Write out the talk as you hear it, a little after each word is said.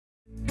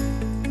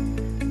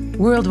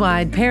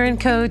Worldwide parent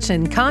coach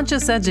and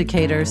conscious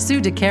educator Sue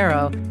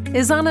DeCaro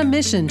is on a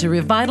mission to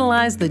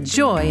revitalize the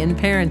joy in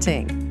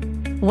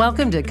parenting.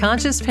 Welcome to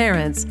Conscious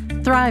Parents,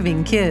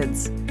 Thriving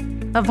Kids,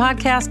 a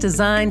podcast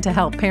designed to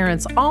help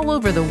parents all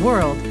over the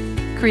world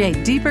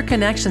create deeper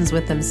connections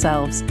with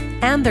themselves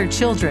and their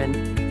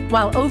children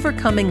while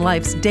overcoming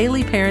life's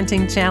daily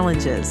parenting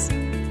challenges.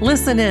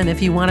 Listen in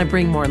if you want to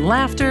bring more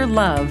laughter,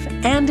 love,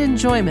 and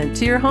enjoyment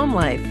to your home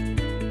life.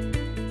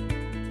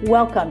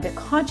 Welcome to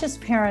Conscious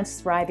Parents,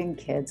 Thriving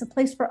Kids, a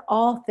place for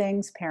all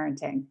things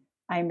parenting.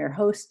 I am your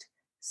host,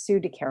 Sue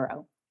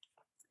DeCaro.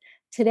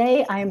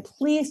 Today, I am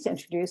pleased to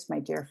introduce my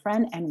dear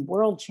friend and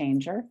world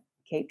changer,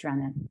 Kate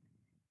Drennan.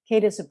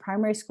 Kate is a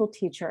primary school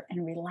teacher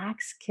and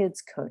relaxed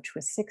kids coach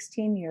with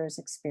 16 years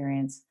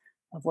experience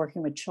of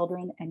working with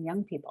children and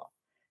young people.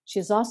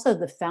 She is also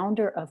the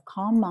founder of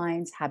Calm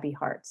Minds, Happy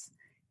Hearts,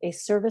 a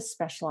service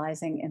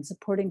specializing in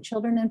supporting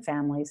children and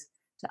families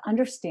to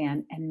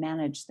understand and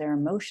manage their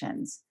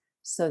emotions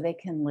so they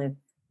can live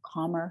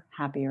calmer,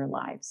 happier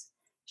lives.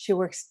 She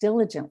works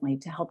diligently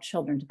to help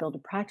children to build a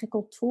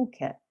practical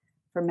toolkit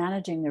for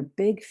managing their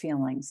big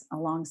feelings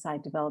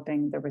alongside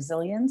developing their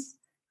resilience,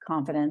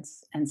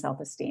 confidence, and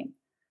self-esteem.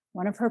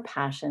 One of her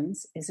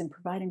passions is in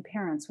providing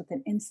parents with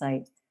an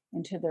insight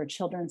into their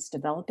children's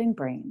developing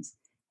brains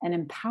and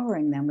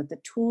empowering them with the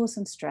tools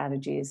and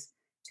strategies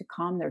to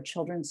calm their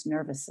children's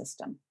nervous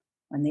system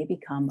when they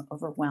become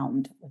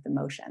overwhelmed with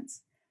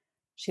emotions.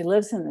 She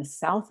lives in the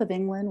south of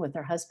England with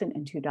her husband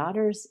and two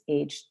daughters,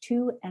 aged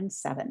 2 and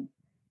 7.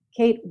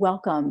 Kate,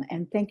 welcome,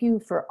 and thank you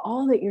for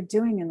all that you're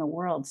doing in the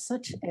world.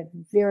 Such a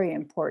very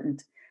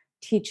important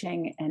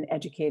teaching and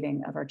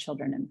educating of our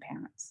children and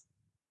parents.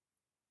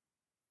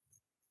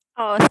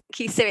 Oh, thank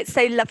you, Sue. It's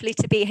so lovely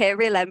to be here.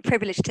 Real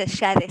privileged to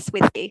share this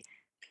with you.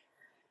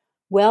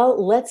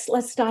 Well, let's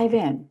dive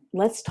in.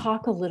 Let's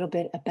talk a little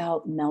bit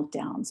about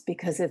meltdowns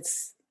because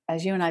it's,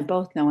 as you and I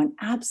both know, an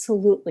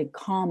absolutely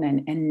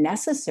common and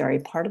necessary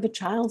part of a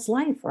child's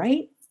life,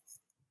 right?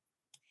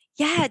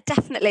 Yeah,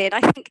 definitely. And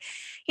I think,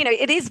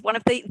 it is one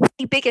of the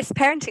biggest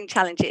parenting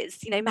challenges,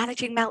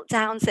 managing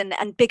meltdowns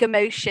and big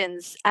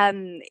emotions,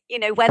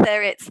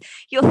 whether it's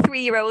your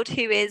 3-year-old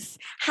who is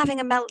having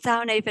a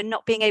meltdown over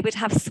not being able to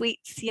have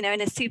sweets, in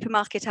a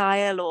supermarket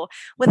aisle, or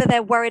whether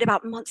they're worried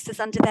about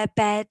monsters under their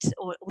bed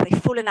or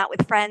they've fallen out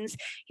with friends.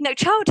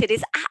 Childhood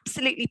is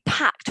absolutely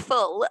packed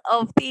full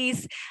of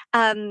these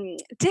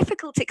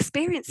difficult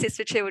experiences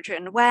for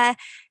children where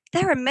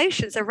their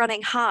emotions are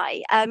running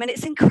high, and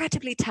it's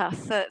incredibly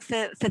tough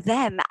for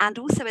them and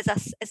also as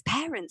us as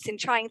parents in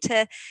trying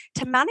to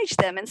manage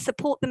them and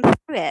support them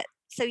through it.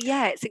 So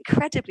yeah, it's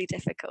incredibly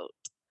difficult.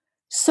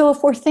 So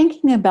if we're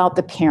thinking about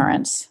the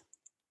parents,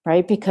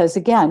 right, because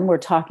again, we're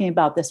talking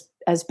about this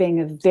as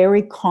being a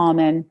very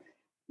common,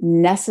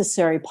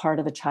 necessary part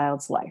of a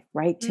child's life,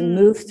 right? To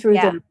move through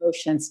their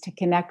emotions, to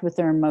connect with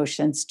their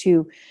emotions,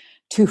 to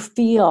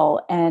feel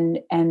and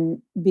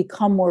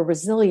become more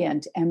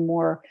resilient and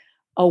more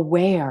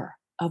aware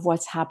of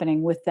what's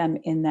happening with them,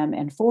 in them,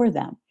 and for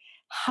them.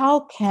 How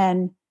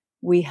can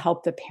we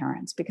help the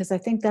parents? Because I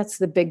think that's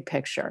the big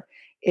picture,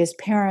 is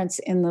parents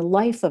in the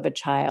life of a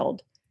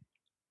child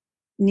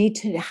need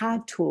to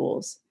have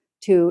tools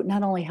to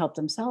not only help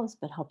themselves,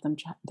 but help them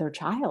their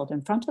child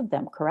in front of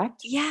them,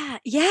 correct? Yeah,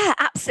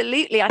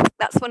 absolutely. I think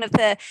that's one of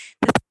the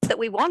things that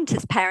we want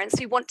as parents.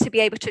 We want to be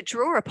able to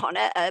draw upon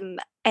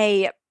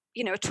a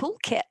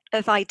toolkit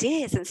of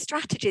ideas and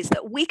strategies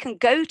that we can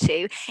go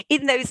to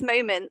in those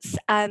moments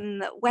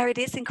where it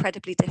is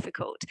incredibly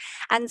difficult.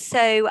 And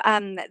so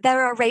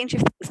there are a range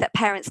of things that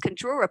parents can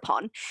draw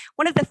upon.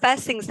 One of the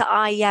first things that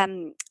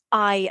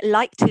I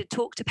like to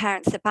talk to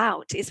parents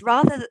about is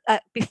rather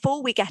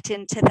before we get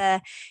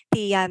into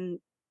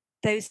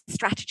those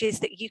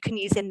strategies that you can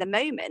use in the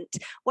moment,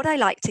 what I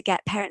like to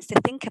get parents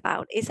to think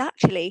about is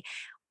actually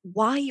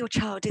why your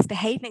child is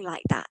behaving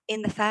like that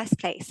in the first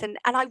place. And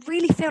I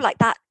really feel like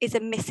that is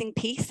a missing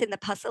piece in the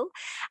puzzle.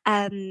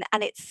 And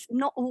it's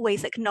not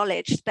always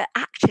acknowledged, but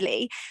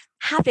actually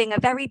having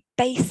a very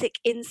basic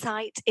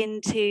insight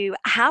into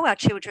how our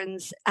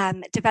children's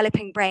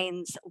developing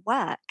brains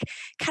work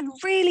can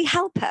really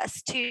help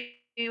us to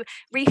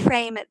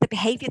reframe the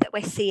behavior that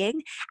we're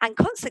seeing and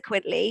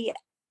consequently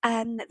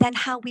then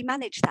how we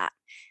manage that.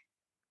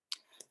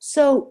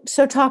 So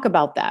talk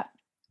about that.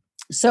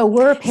 So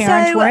we're a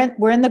parent,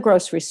 we're in the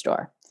grocery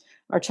store.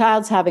 Our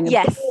child's having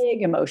a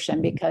big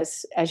emotion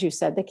because, as you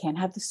said, they can't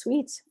have the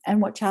sweets. And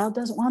what child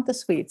doesn't want the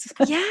sweets?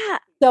 Yeah,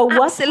 so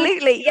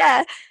absolutely,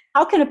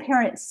 How can a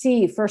parent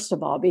see, first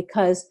of all,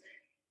 because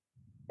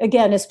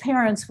again, as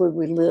parents,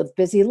 we live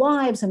busy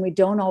lives and we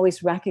don't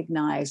always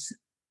recognize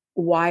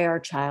why our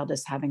child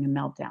is having a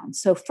meltdown.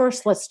 So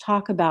first, let's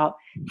talk about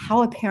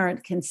how a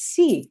parent can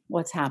see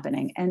what's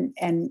happening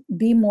and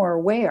be more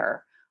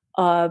aware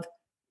of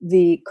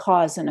the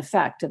cause and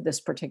effect of this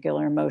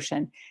particular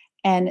emotion.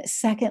 And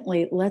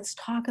secondly, let's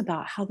talk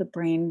about how the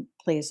brain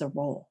plays a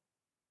role.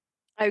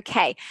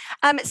 Okay,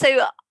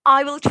 so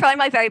I will try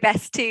my very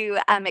best to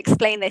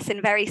explain this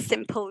in very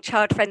simple,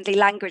 child-friendly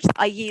language that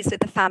I use with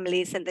the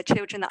families and the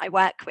children that I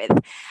work with.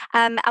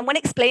 And when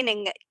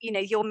explaining,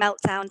 your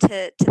meltdown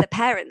to the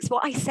parents,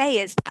 what I say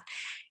is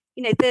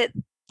that,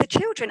 the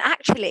children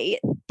actually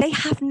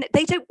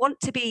they don't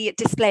want to be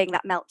displaying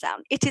that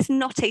meltdown. It is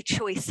not a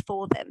choice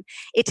for them.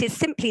 It is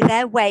simply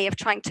their way of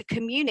trying to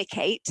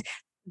communicate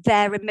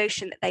their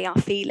emotion that they are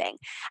feeling.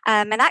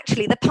 And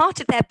actually, the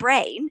part of their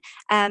brain,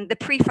 the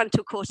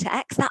prefrontal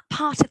cortex, that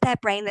part of their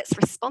brain that's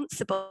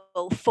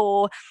responsible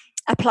for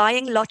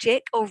applying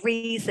logic or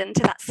reason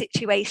to that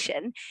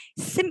situation,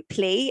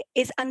 simply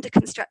is under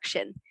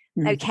construction.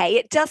 Okay,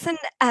 it doesn't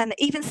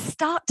even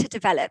start to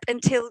develop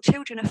until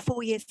children are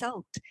 4 years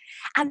old.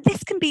 And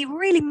this can be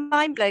really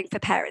mind blowing for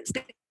parents,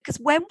 because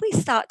when we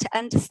start to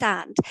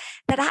understand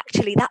that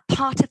actually that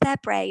part of their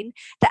brain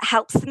that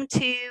helps them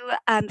to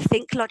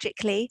think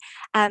logically,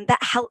 that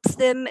helps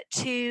them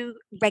to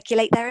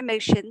regulate their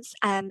emotions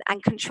and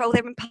control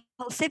their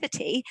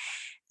impulsivity,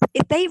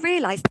 if they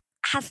realize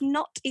has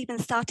not even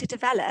started to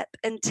develop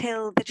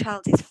until the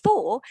child is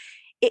 4,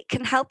 it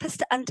can help us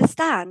to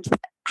understand that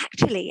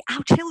actually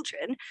our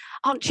children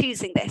aren't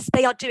choosing this.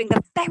 They are doing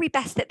the very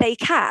best that they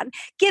can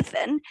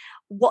given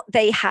what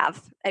they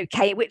have,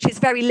 okay, which is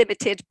very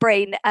limited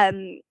brain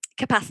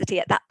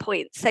capacity at that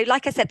point. So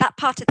like I said, that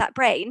part of that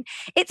brain,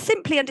 it's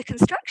simply under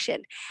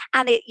construction,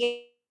 and it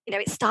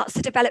starts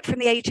to develop from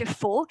the age of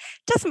 4,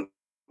 doesn't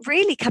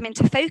really come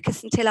into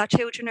focus until our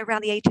children are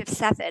around the age of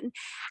 7,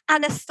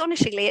 and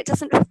astonishingly it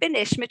doesn't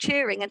finish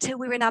maturing until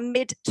we're in our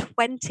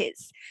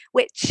mid-20s,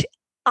 which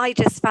I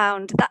just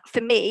found that for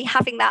me,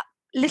 having that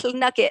little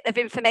nugget of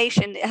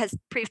information has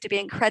proved to be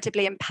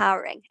incredibly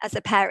empowering as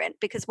a parent,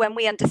 because when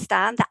we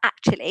understand that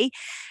actually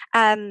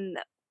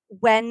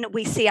when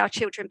we see our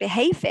children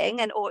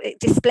behaving or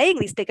displaying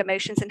these big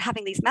emotions and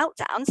having these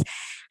meltdowns,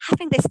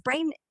 having this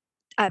brain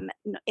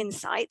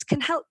insight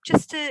can help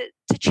just to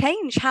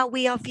change how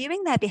we are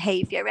viewing their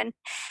behavior,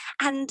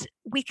 and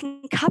we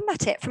can come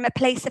at it from a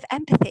place of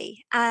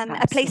empathy,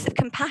 a place of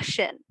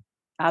compassion.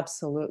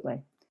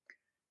 Absolutely.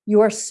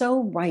 You are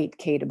so right,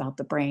 Kate, about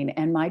the brain.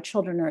 And my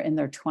children are in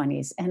their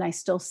 20s. And I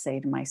still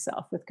say to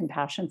myself, with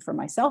compassion for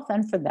myself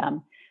and for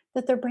them,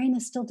 that their brain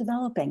is still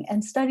developing.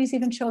 And studies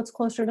even show it's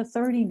closer to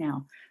 30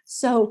 now.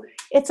 So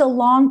it's a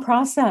long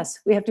process.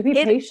 We have to be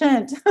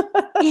patient.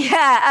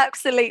 Yeah,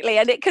 absolutely.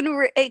 And it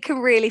can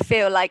really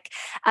feel like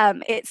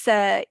it's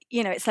a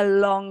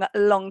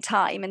long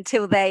time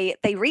until they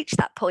reach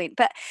that point.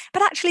 But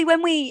actually,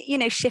 when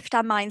we shift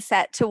our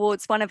mindset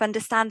towards one of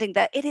understanding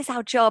that it is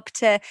our job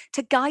to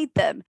guide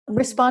them.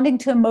 Responding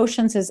to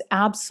emotions is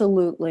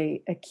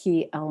absolutely a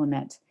key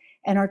element.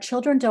 And our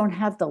children don't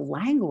have the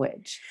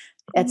language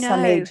at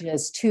some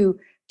ages to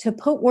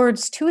put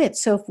words to it.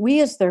 So if we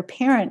as their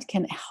parent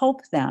can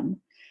help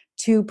them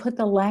to put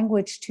the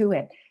language to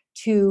it,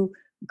 to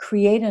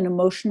create an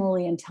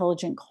emotionally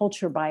intelligent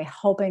culture by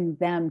helping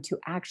them to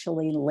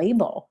actually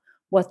label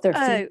what they're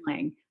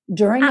feeling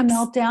during a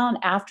meltdown,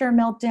 after a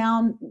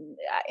meltdown,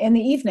 in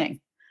the evening,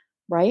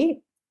 right?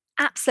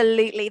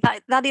 Absolutely.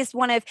 That is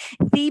one of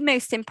the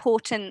most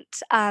important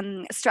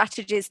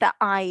strategies that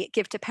I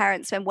give to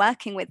parents when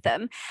working with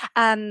them,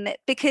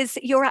 because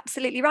you're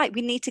absolutely right.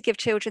 We need to give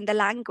children the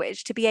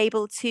language to be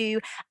able to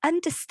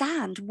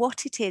understand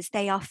what it is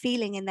they are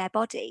feeling in their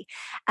body.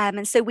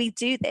 And so we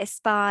do this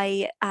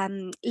by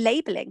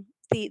labeling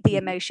the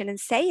emotion and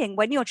saying,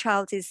 when your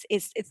child is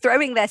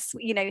throwing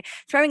having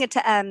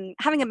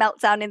a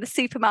meltdown in the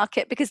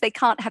supermarket because they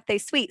can't have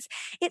those sweets,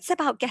 it's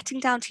about getting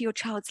down to your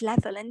child's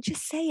level and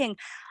just saying,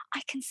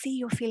 I can see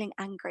you're feeling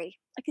angry.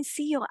 I can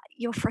see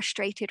you're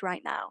frustrated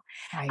right now.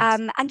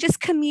 Right. And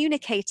just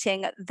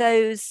communicating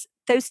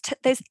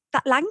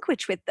that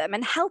language with them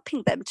and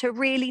helping them to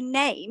really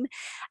name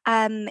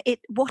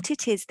what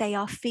it is they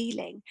are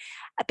feeling,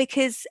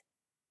 because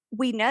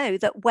we know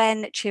that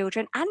when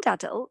children and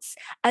adults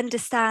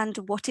understand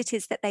what it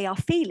is that they are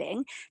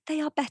feeling,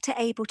 they are better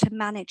able to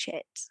manage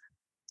it.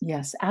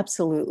 Yes,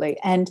 absolutely.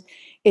 And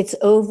it's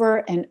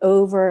over and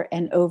over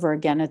and over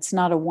again. It's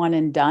not a one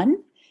and done.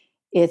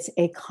 It's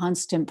a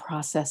constant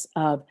process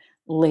of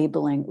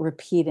labeling,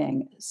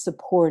 repeating,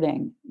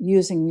 supporting,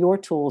 using your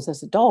tools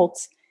as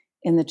adults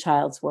in the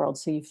child's world.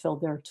 So you fill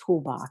their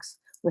toolbox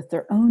with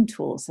their own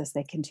tools as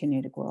they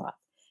continue to grow up.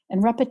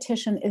 And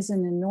repetition is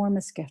an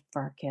enormous gift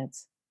for our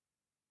kids.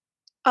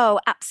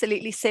 Oh,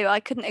 absolutely, Sue. I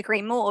couldn't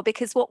agree more,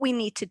 because what we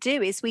need to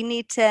do is we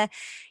need to,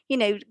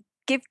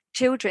 give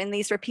children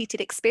these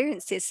repeated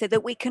experiences so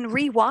that we can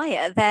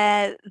rewire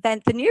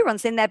the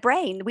neurons in their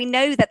brain. We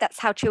know that that's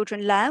how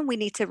children learn. We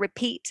need to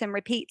repeat and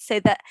repeat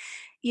so that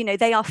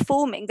they are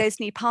forming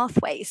those new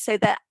pathways, so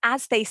that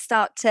as they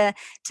start to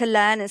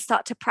learn and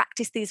start to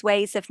practice these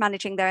ways of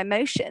managing their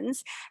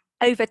emotions,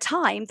 over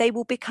time they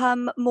will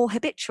become more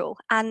habitual,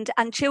 and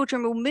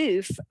children will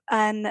move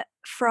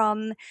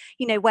from,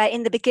 where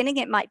in the beginning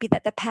it might be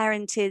that the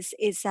parent is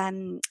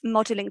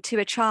modeling to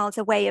a child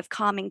a way of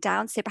calming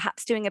down, so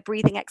perhaps doing a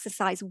breathing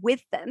exercise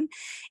with them.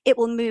 It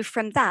will move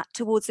from that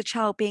towards the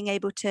child being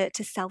able to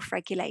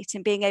self-regulate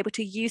and being able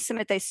to use some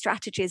of those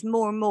strategies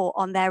more and more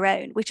on their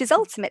own, which is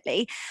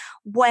ultimately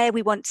where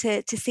we want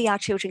to see our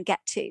children get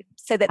to,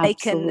 so that they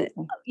can,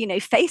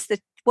 face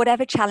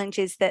whatever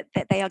challenges that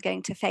they are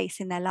going to face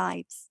in their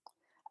lives.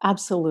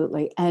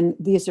 Absolutely. And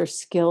these are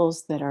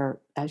skills that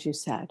are, as you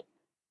said,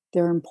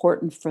 they're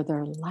important for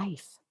their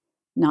life,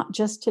 not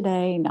just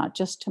today, not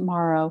just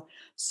tomorrow.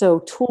 So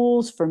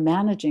tools for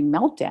managing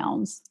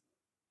meltdowns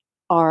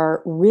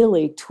are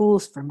really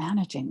tools for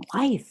managing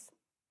life.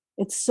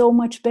 It's so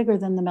much bigger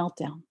than the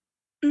meltdown.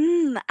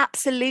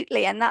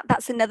 Absolutely. And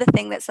that's another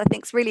thing that's, I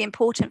think, is really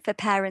important for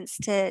parents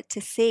to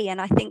see. And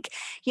I think,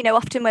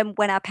 often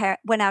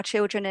when our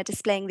children are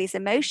displaying these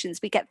emotions,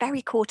 we get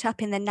very caught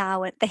up in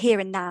the here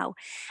and now,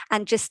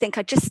 and just think,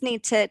 I just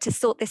need to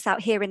sort this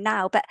out here and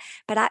now. But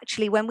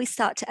actually, when we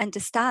start to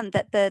understand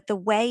that the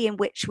way in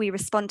which we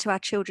respond to our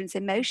children's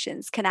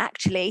emotions can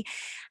actually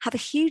have a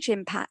huge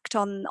impact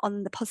on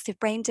the positive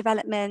brain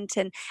development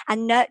and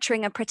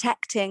nurturing and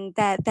protecting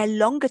their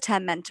longer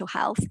term mental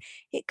health,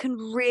 it can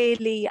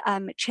really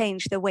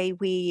change the way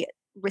we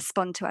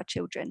respond to our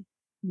children.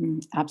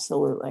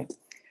 Absolutely.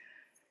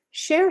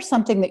 Share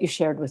something that you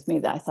shared with me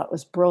that I thought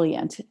was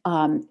brilliant,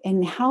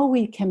 in how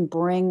we can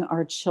bring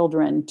our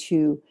children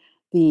to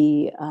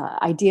the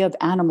idea of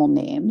animal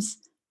names,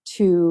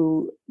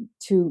 to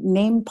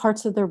name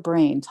parts of their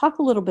brain. Talk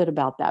a little bit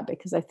about that,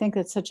 because I think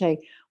it's such a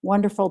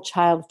wonderful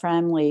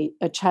child-friendly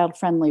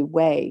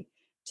way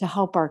to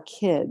help our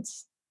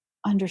kids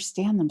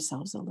understand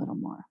themselves a little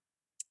more.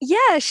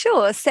 Yeah,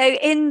 sure. So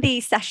in the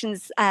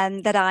sessions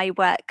that I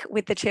work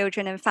with the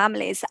children and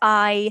families,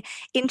 I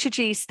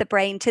introduce the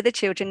brain to the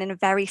children in a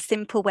very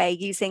simple way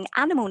using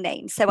animal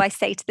names. So I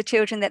say to the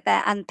children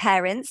and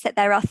parents that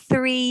there are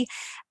three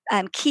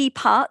key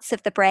parts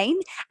of the brain,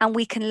 and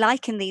we can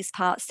liken these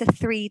parts to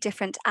three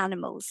different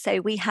animals.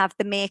 So we have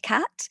the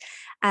meerkat,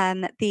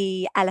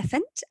 the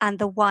elephant, and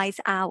the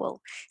wise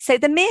owl. So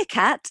the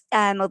meerkat,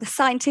 or the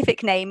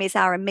scientific name, is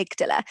our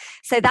amygdala.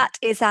 So that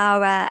is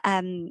our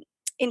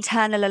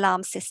internal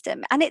alarm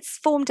system, and it's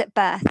formed at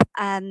birth,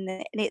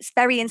 and it's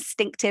very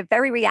instinctive,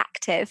 very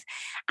reactive,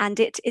 and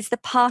it is the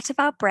part of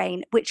our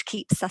brain which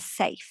keeps us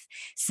safe.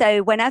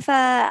 So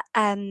whenever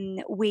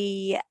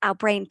our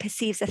brain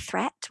perceives a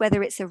threat,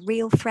 whether it's a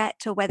real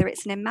threat or whether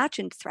it's an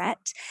imagined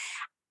threat,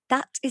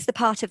 that is the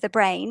part of the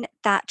brain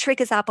that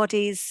triggers our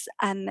body's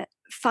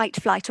fight,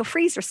 flight, or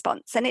freeze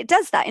response, and it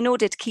does that in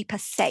order to keep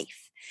us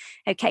safe.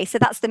 Okay, so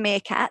that's the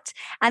meerkat.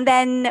 And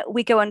then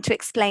we go on to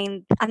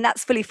explain, and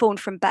that's fully formed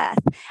from birth.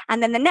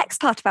 And then the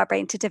next part of our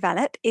brain to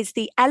develop is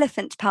the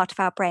elephant part of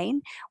our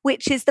brain,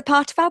 which is the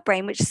part of our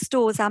brain which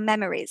stores our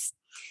memories.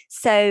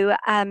 So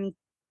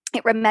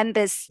it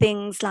remembers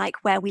things like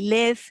where we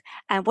live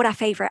and what our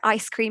favorite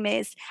ice cream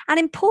is. And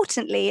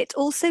importantly, it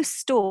also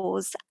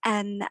stores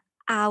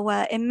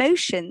our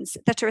emotions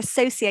that are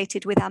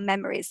associated with our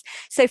memories.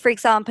 So, for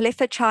example,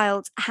 if a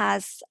child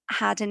has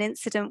had an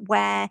incident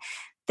where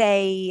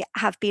they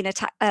have been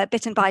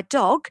bitten by a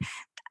dog,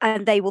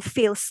 and they will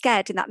feel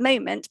scared in that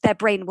moment, their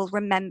brain will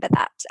remember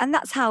that. And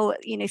that's how,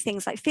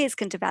 things like fears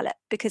can develop,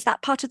 because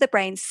that part of the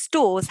brain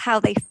stores how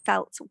they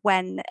felt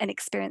when an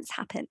experience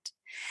happened.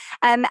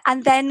 And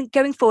then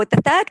going forward,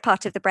 the third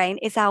part of the brain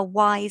is our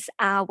wise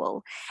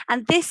owl.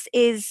 And this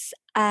is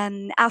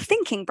our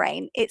thinking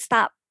brain. It's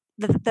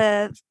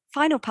the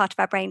final part of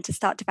our brain to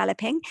start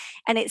developing,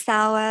 and it's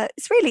our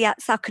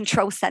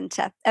control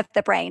center of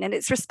the brain, and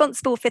it's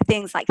responsible for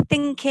things like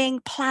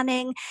thinking,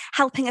 planning,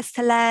 helping us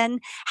to learn,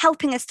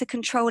 helping us to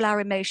control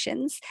our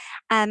emotions,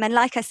 and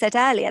like I said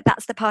earlier,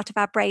 that's the part of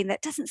our brain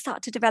that doesn't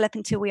start to develop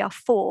until we are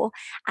 4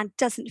 and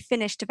doesn't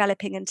finish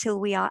developing until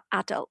we are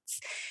adults.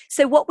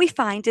 So what we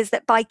find is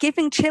that by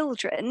giving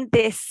children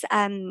this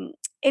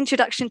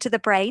introduction to the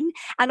brain,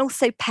 and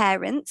also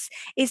parents,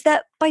 is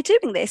that by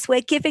doing this,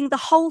 we're giving the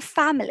whole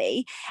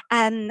family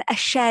a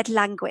shared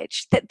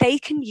language that they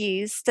can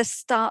use to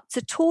start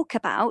to talk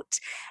about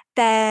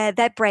their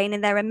brain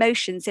and their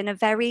emotions in a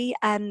very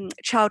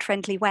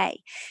child-friendly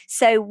way.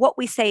 So what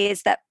we say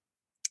is that,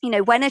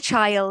 when a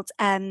child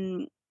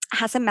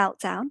has a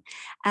meltdown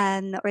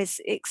or is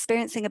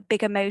experiencing a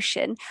big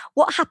emotion,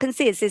 what happens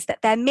is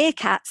that their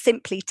meerkat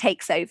simply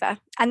takes over,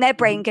 and their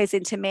brain goes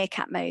into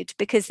meerkat mode,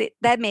 because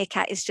their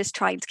meerkat is just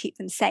trying to keep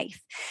them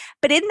safe.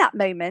 But in that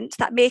moment,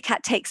 that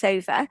meerkat takes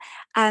over,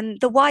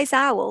 the wise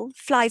owl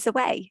flies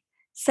away.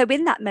 So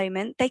in that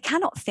moment, they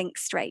cannot think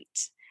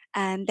straight.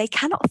 They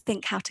cannot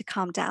think how to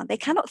calm down. They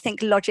cannot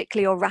think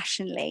logically or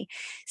rationally.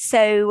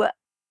 So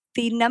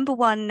the number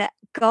one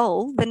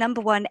goal, the number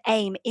one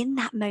aim in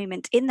that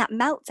moment, in that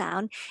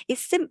meltdown, is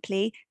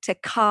simply to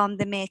calm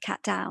the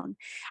meerkat down.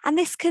 And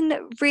this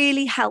can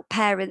really help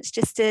parents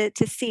just to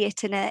see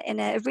it in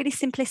a really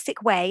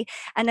simplistic way,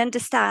 and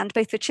understand,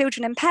 both for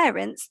children and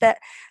parents, that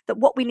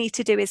what we need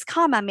to do is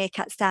calm our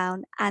meerkats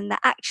down, and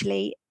that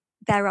actually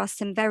there are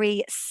some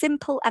very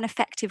simple and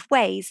effective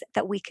ways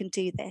that we can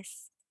do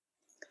this.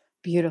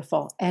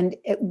 Beautiful. And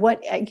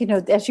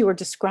as you were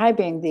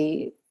describing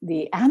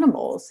the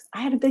animals,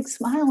 I had a big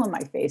smile on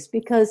my face,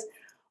 because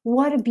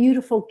what a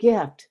beautiful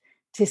gift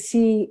to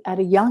see at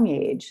a young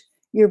age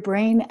your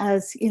brain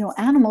as,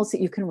 animals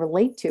that you can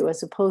relate to,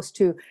 as opposed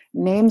to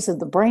names of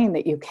the brain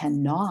that you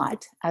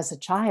cannot as a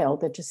child,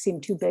 that just seem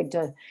too big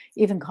to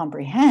even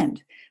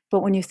comprehend.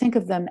 But when you think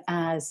of them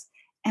as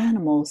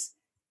animals,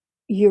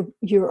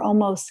 you're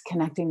almost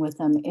connecting with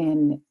them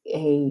in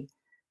a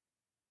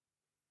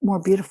more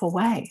beautiful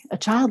way, a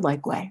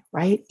childlike way,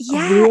 right? A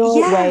Yeah, real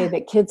way yeah.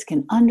 that kids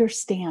can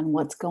understand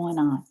what's going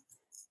on.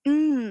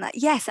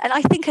 Yes, and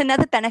I think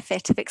another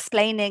benefit of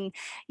explaining,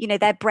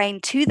 their brain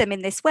to them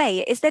in this way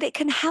is that it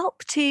can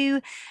help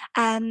to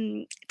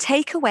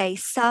take away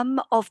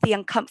some of the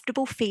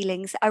uncomfortable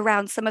feelings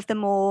around some of the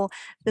more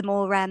the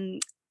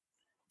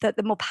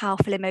more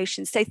powerful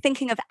emotions. So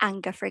thinking of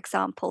anger, for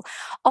example,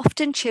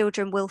 often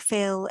children will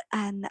feel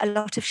a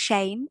lot of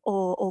shame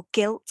or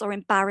guilt or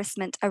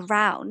embarrassment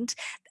around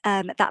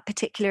that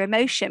particular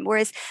emotion.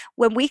 Whereas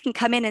when we can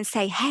come in and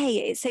say, hey,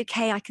 it's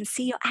okay, I can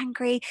see you're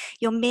angry,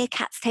 your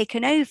meerkat's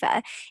taken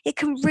over, it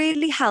can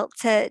really help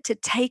to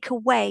take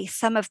away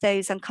some of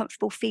those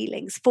uncomfortable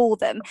feelings for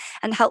them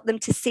and help them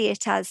to see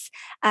it as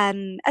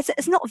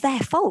not their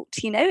fault.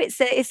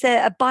 It's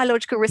a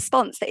biological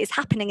response that is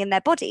happening in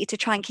their body to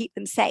try and keep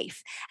them safe.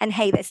 And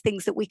hey, there's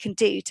things that we can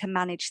do to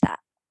manage that.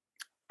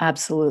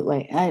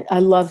 Absolutely. I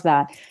love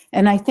that.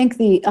 And I think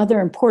the other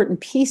important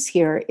piece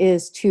here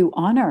is to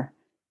honor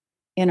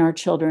in our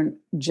children,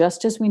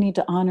 just as we need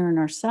to honor in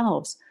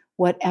ourselves,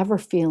 whatever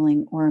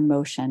feeling or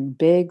emotion,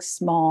 big,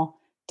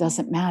 small,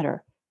 doesn't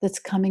matter, that's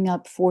coming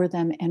up for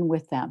them and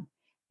with them.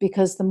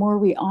 Because the more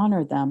we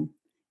honor them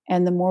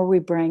and the more we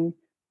bring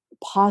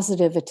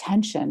positive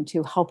attention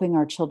to helping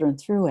our children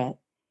through it,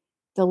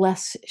 the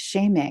less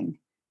shaming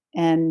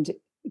and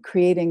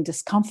creating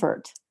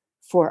discomfort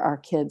for our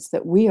kids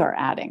that we are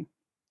adding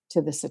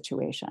to the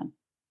situation.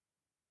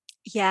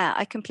 Yeah,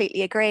 I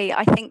completely agree.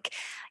 I think,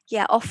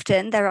 yeah,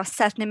 often there are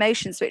certain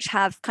emotions which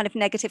have kind of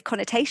negative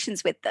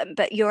connotations with them,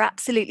 but you're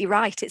absolutely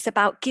right. It's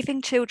about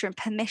giving children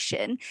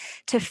permission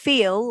to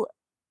feel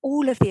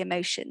all of the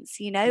emotions.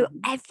 Mhm.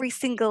 Every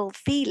single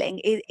feeling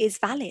is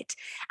valid,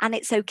 and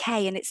it's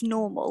okay, and it's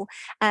normal.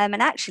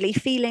 And actually,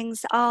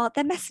 feelings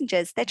they're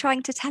messengers. They're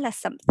trying to tell us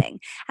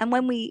something. And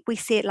when we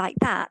see it like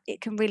that,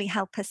 it can really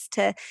help us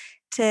to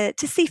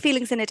see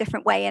feelings in a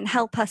different way, and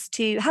help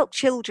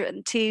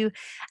children to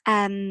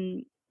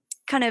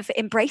kind of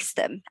embrace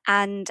them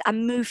and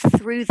move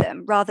through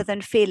them, rather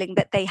than feeling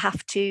that they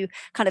have to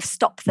kind of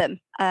stop them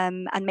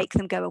and make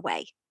them go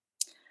away.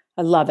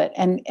 I love it.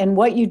 And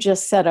what you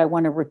just said, I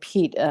want to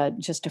repeat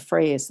just a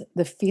phrase.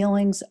 The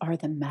feelings are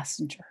the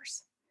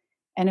messengers.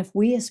 And if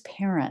we as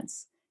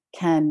parents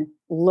can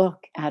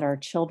look at our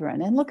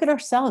children and look at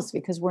ourselves,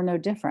 because we're no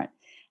different,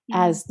 Mm.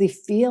 as the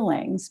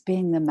feelings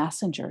being the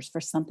messengers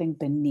for something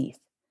beneath.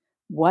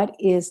 What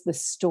is the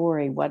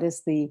story? What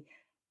is the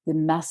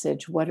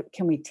message? What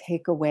can we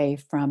take away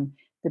from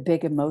the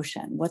big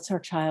emotion? What's our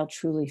child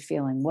truly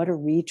feeling? What are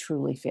we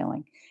truly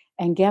feeling?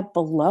 And get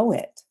below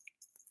it,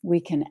 we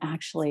can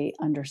actually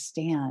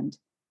understand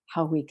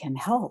how we can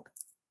help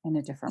in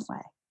a different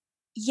way.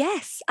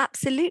 Yes,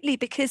 absolutely,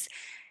 because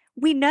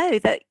we know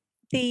that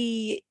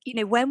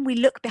when we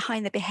look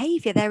behind the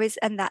behavior, there is,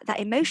 and that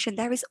emotion,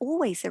 there is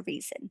always a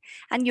reason.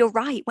 And you're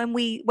right, when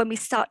we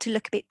start to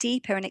look a bit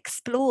deeper and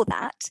explore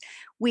that,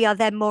 we are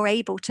then more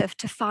able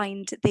to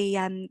find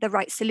the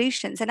right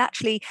solutions. And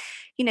actually,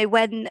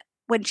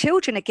 when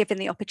children are given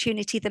the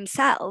opportunity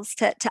themselves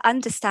to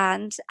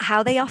understand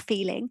how they are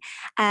feeling,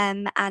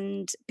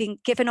 and being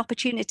given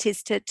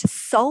opportunities to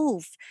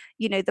solve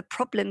the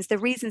problems, the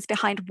reasons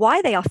behind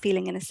why they are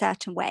feeling in a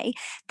certain way,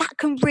 that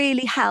can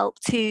really help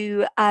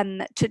to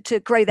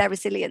grow their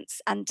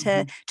resilience, and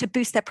to Mhm. to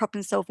boost their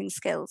problem solving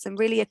skills, and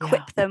really Yeah,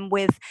 equip them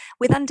with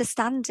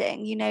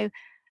understanding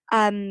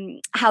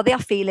how they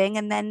are feeling,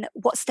 and then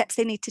what steps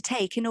they need to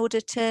take in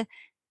order to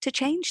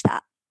change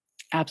that.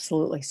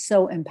 absolutely.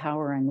 So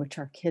empowering, which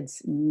our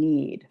kids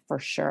need for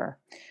sure.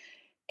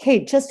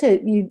 Kate,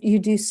 you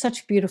do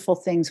such beautiful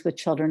things with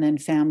children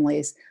and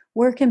families.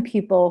 Where can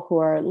people who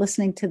are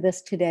listening to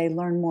this today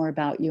learn more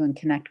about you and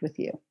connect with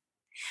you?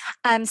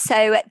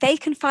 So they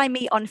can find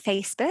me on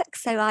Facebook.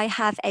 So I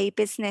have a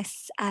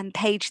business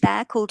page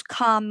there called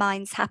Calm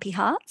Minds, Happy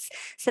Hearts.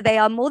 So they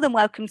are more than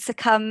welcome to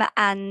come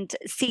and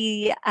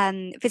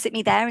visit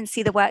me there and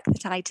see the work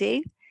that I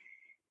do.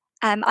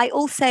 I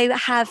also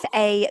have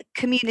a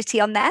community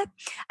on there.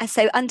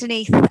 So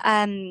underneath,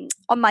 on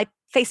my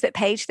Facebook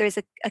page, there is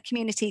a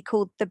community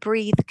called the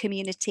Breathe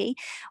Community,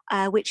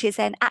 which is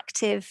an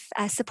active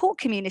support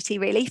community,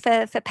 really,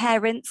 for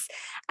parents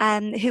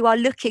who are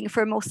looking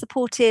for a more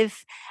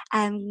supportive,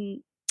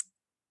 um,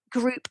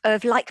 group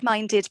of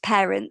like-minded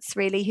parents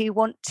really who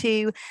want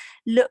to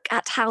look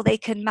at how they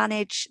can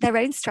manage their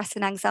own stress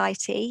and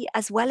anxiety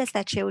as well as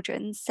their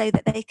children's so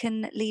that they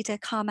can lead a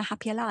calmer,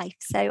 happier life.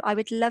 So I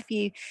would love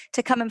you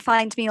to come and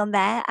find me on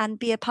there and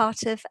be a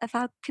part of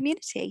our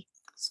community.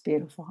 It's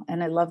beautiful.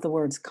 And I love the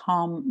words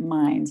calm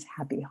minds,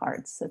 happy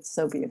hearts. It's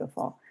so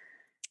beautiful.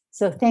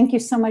 So thank you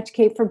so much,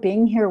 Kate, for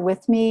being here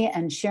with me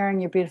and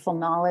sharing your beautiful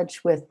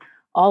knowledge with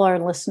all our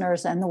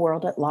listeners and the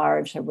world at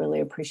large. I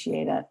really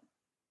appreciate it.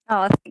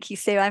 Oh, thank you,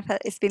 Sue.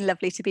 It's been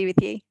lovely to be with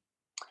you.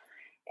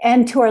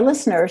 And to our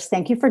listeners,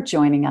 thank you for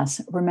joining us.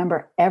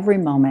 Remember, every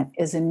moment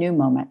is a new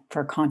moment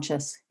for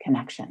conscious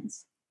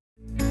connections.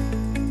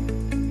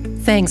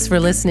 Thanks for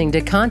listening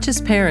to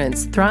Conscious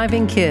Parents,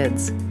 Thriving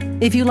Kids.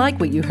 If you like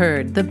what you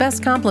heard, the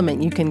best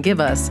compliment you can give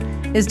us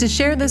is to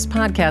share this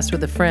podcast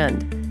with a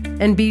friend.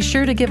 And be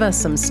sure to give us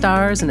some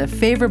stars and a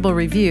favorable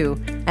review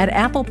at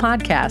Apple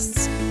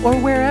Podcasts or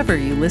wherever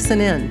you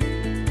listen in.